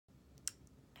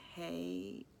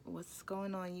Hey, what's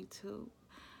going on YouTube?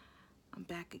 I'm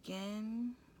back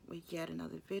again with yet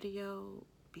another video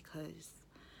because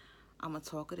I'm a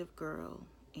talkative girl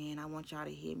and I want y'all to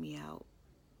hear me out.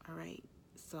 Alright,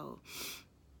 so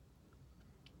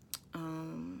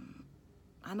um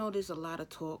I know there's a lot of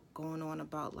talk going on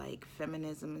about like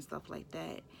feminism and stuff like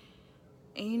that.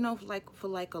 And for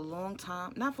like a long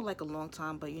time, not for like a long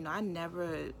time, but I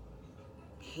never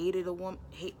hated a woman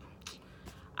hate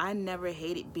I never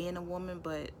hated being a woman,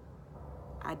 but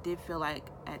I did feel like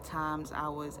at times I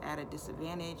was at a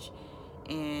disadvantage,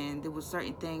 and there were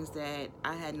certain things that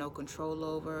I had no control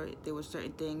over. There were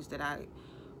certain things that I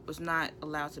was not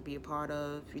allowed to be a part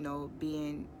of,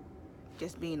 being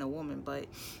a woman. But,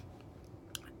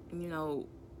 you know,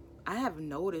 I have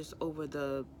noticed over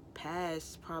the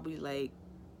past probably like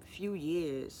few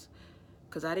years,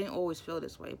 because I didn't always feel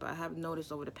this way, but I have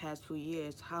noticed over the past few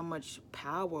years how much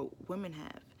power women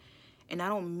have. And I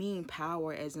don't mean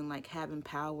power as in like having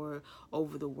power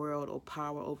over the world or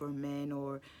power over men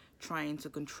or trying to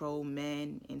control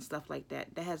men and stuff like that.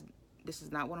 This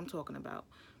is not what I'm talking about.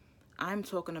 I'm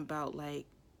talking about like,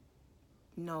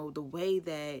 the way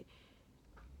that,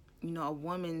 a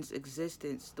woman's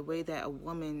existence, the way that a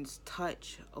woman's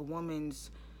touch, a woman's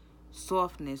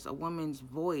softness, a woman's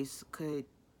voice could,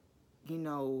 you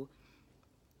know,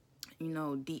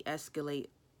 de-escalate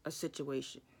a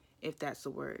situation, if that's a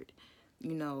word.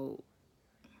 You know,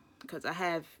 because I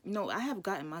have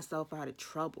gotten myself out of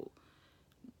trouble,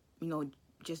 you know,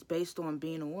 just based on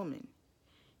being a woman.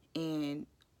 And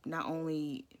not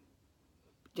only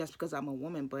just because I'm a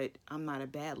woman, but I'm not a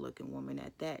bad looking woman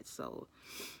at that. So,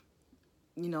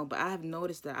 but I have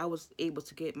noticed that I was able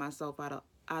to get myself out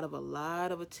of a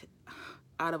lot of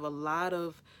out of a lot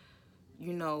of,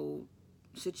 you know,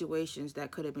 situations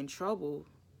that could have been trouble,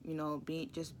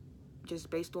 being just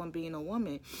based on being a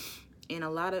woman. And a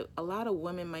lot of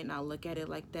women might not look at it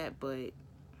like that, but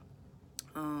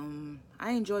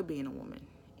I enjoy being a woman.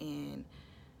 And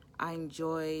I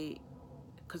enjoy,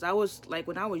 because I was like,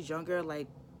 when I was younger, like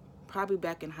probably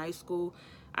back in high school,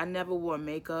 I never wore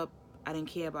makeup. I didn't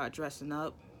care about dressing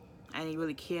up. I didn't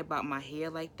really care about my hair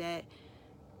like that.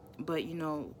 But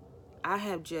I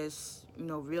have just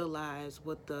realized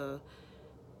what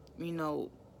you know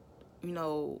you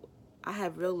know I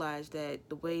have realized that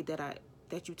the way that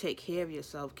you take care of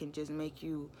yourself can just make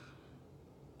you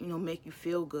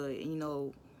feel good,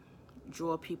 and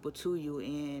draw people to you,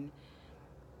 and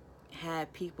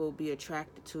have people be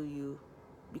attracted to you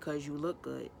because you look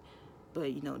good.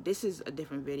 But this is a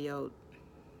different video.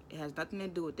 It has nothing to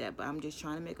do with that, but I'm just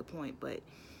trying to make a point. But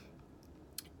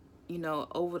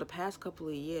over the past couple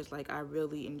of years, like, I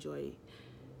really enjoy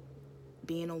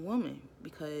being a woman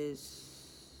because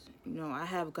I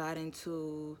have got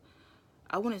into,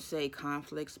 I wouldn't say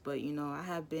conflicts, but I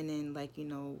have been in, like,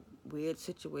 weird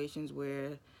situations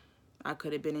where I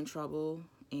could have been in trouble,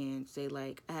 and say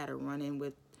like I had a run-in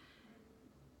with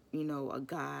a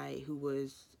guy who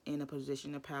was in a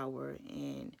position of power,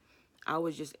 and I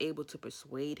was just able to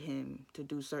persuade him to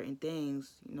do certain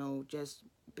things, just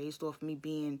based off me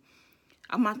being,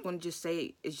 I'm not going to just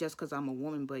say it's just because I'm a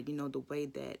woman, but the way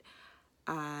that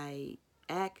I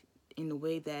act, in the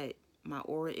way that my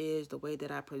aura is, the way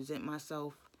that I present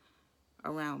myself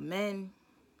around men.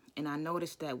 And I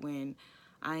noticed that when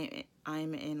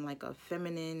I'm in like a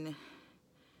feminine,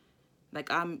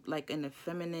 like I'm like in a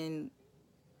feminine,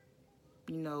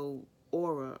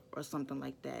 aura or something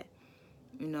like that,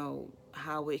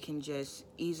 how it can just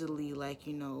easily, like,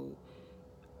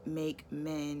 make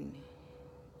men,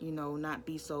 not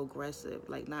be so aggressive,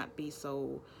 like not be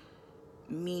so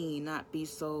mean, not be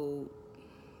so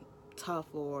tough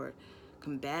or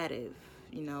combative,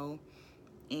 you know.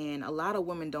 And a lot of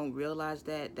women don't realize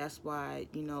that. That's why,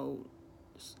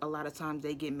 a lot of times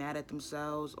they get mad at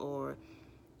themselves, or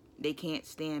they can't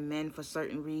stand men for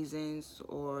certain reasons,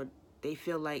 or they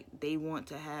feel like they want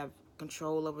to have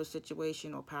control over a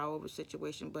situation or power over a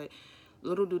situation. But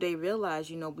little do they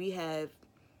realize, we have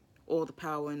all the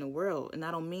power in the world. And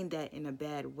I don't mean that in a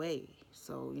bad way.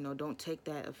 So, don't take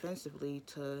that offensively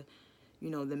to,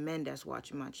 the men that's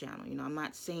watching my channel. I'm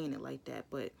not saying it like that,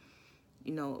 but,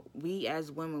 we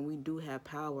as women, we do have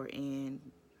power, and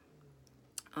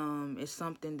it's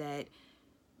something that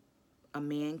a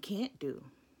man can't do,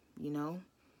 you know?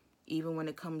 Even when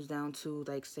it comes down to,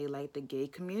 like, say, like the gay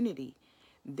community,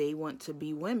 they want to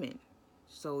be women.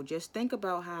 So just think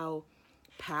about how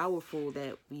powerful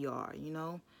that we are,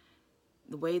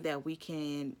 the way that we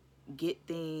can get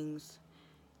things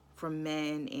from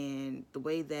men, and the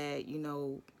way that,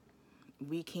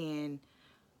 we can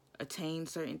attain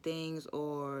certain things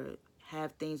or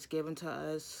have things given to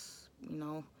us,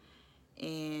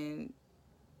 And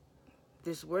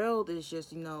this world is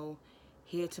just,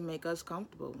 here to make us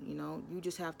comfortable. You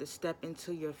just have to step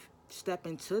into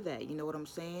that. You know what I'm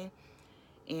saying?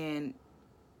 And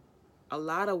a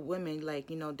lot of women, like,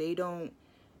 they don't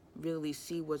really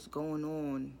see what's going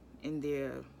on in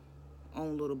their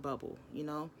own little bubble,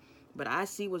 but I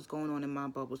see what's going on in my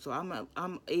bubble. So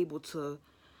I'm able to,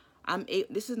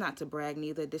 this is not to brag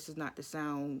neither, this is not to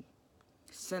sound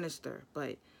sinister,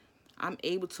 but I'm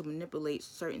able to manipulate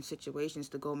certain situations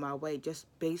to go my way just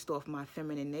based off my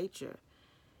feminine nature.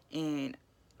 And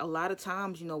a lot of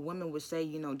times, women would say,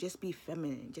 just be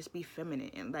feminine, just be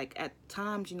feminine. And like at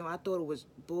times, I thought it was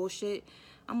bullshit.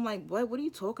 I'm like, what are you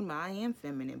talking about? I am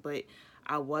feminine, but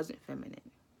I wasn't feminine.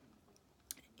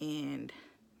 And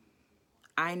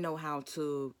I know how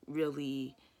to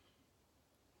really,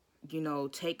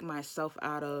 take myself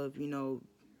out of,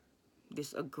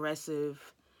 this aggressive,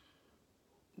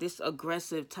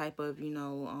 type of,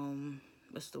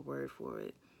 what's the word for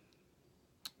it?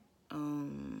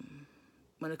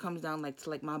 When it comes down like to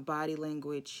like my body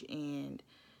language and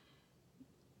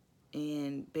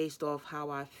based off how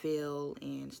I feel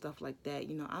and stuff like that,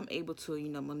 I'm able to,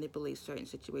 manipulate certain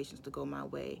situations to go my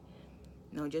way.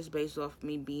 Just based off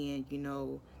me being,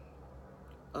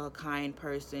 a kind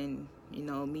person,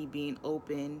 me being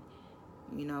open,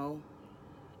 you know.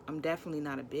 I'm definitely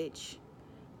not a bitch.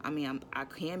 I mean, I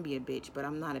can be a bitch, but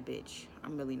I'm not a bitch.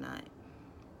 I'm really not.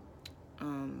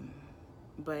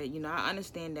 But, I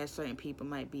understand that certain people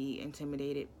might be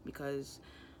intimidated because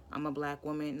I'm a black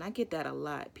woman. And I get that a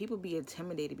lot. People be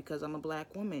intimidated because I'm a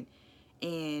black woman.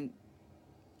 And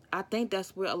I think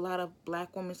that's where a lot of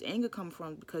black women's anger come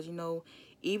from because,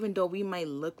 even though we might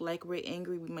look like we're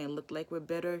angry, we might look like we're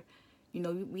bitter,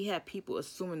 we have people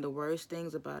assuming the worst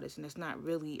things about us, and that's not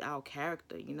really our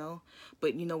character,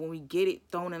 But, when we get it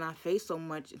thrown in our face so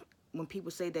much, when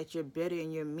people say that you're bitter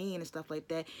and you're mean and stuff like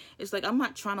that, it's like I'm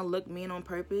not trying to look mean on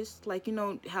purpose. Like,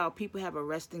 how people have a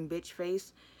resting bitch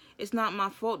face. It's not my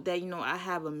fault that, I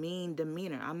have a mean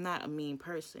demeanor. I'm not a mean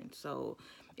person. So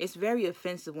it's very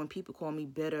offensive when people call me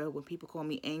bitter, when people call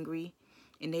me angry,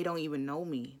 and they don't even know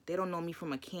me. They don't know me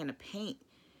from a can of paint.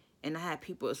 And I have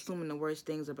people assuming the worst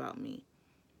things about me.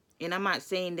 And I'm not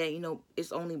saying that,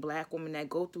 it's only black women that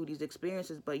go through these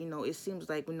experiences, but, it seems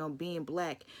like, being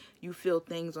black, you feel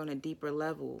things on a deeper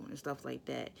level and stuff like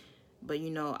that. But,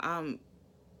 the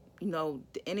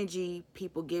energy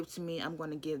people give to me, I'm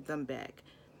going to give them back.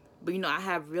 But, I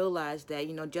have realized that,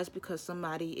 just because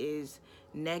somebody is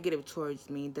negative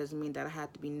towards me doesn't mean that I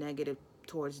have to be negative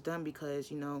towards them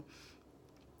because,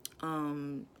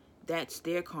 that's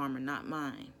their karma, not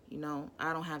mine.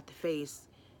 I don't have to face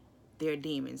their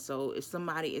demons. So if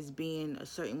somebody is being a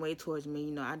certain way towards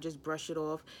me, I just brush it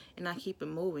off and I keep it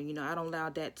moving. I don't allow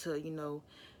that to,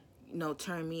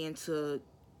 turn me into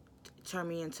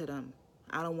them.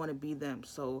 I don't want to be them.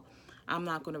 So I'm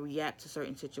not going to react to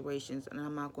certain situations and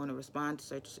I'm not going to respond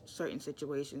to certain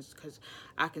situations because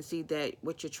I can see that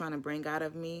what you're trying to bring out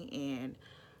of me and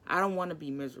I don't want to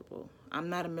be miserable. I'm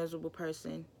not a miserable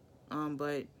person,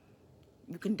 but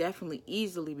you can definitely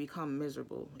easily become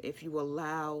miserable if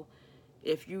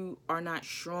you are not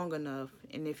strong enough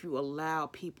and if you allow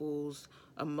people's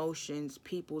emotions,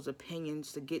 people's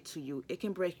opinions to get to you. It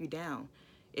can break you down.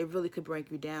 It really could break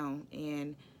you down.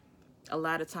 And a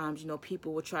lot of times,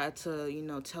 people will try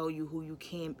to, tell you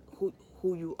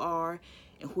who you are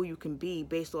and who you can be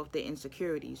based off their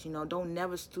insecurities. Don't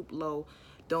never stoop low.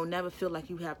 Don't never feel like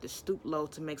you have to stoop low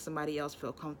to make somebody else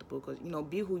feel comfortable because,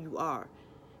 be who you are.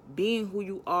 Being who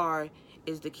you are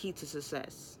is the key to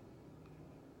success.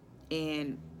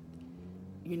 And,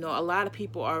 a lot of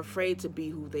people are afraid to be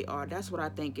who they are. That's what I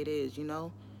think it is,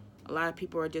 A lot of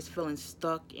people are just feeling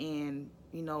stuck and,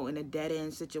 in a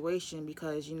dead-end situation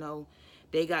because,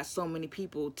 they got so many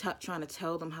people trying to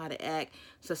tell them how to act,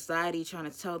 society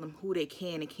trying to tell them who they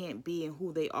can and can't be and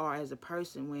who they are as a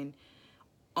person when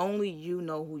only you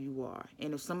know who you are.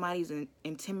 And if somebody's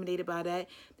intimidated by that,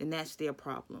 then that's their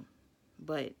problem.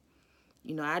 But,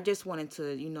 I just wanted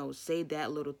to, say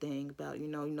that little thing about,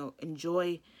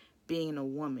 enjoy being a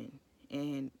woman.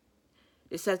 And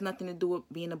this has nothing to do with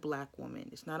being a black woman.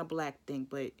 It's not a black thing,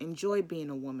 but enjoy being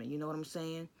a woman. You know what I'm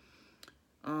saying?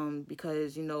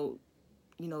 Because,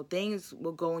 things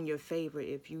will go in your favor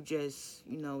if you just,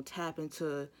 tap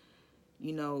into,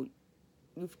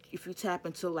 if you tap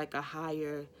into like a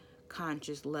higher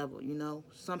conscious level,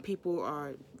 Some people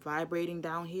are vibrating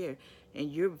down here and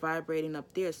you're vibrating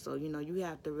up there. So, you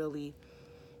have to really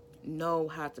know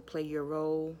how to play your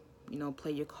role,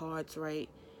 play your cards right,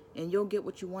 and you'll get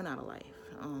what you want out of life.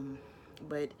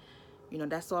 But,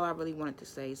 that's all I really wanted to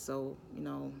say. So,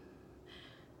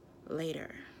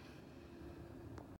 later.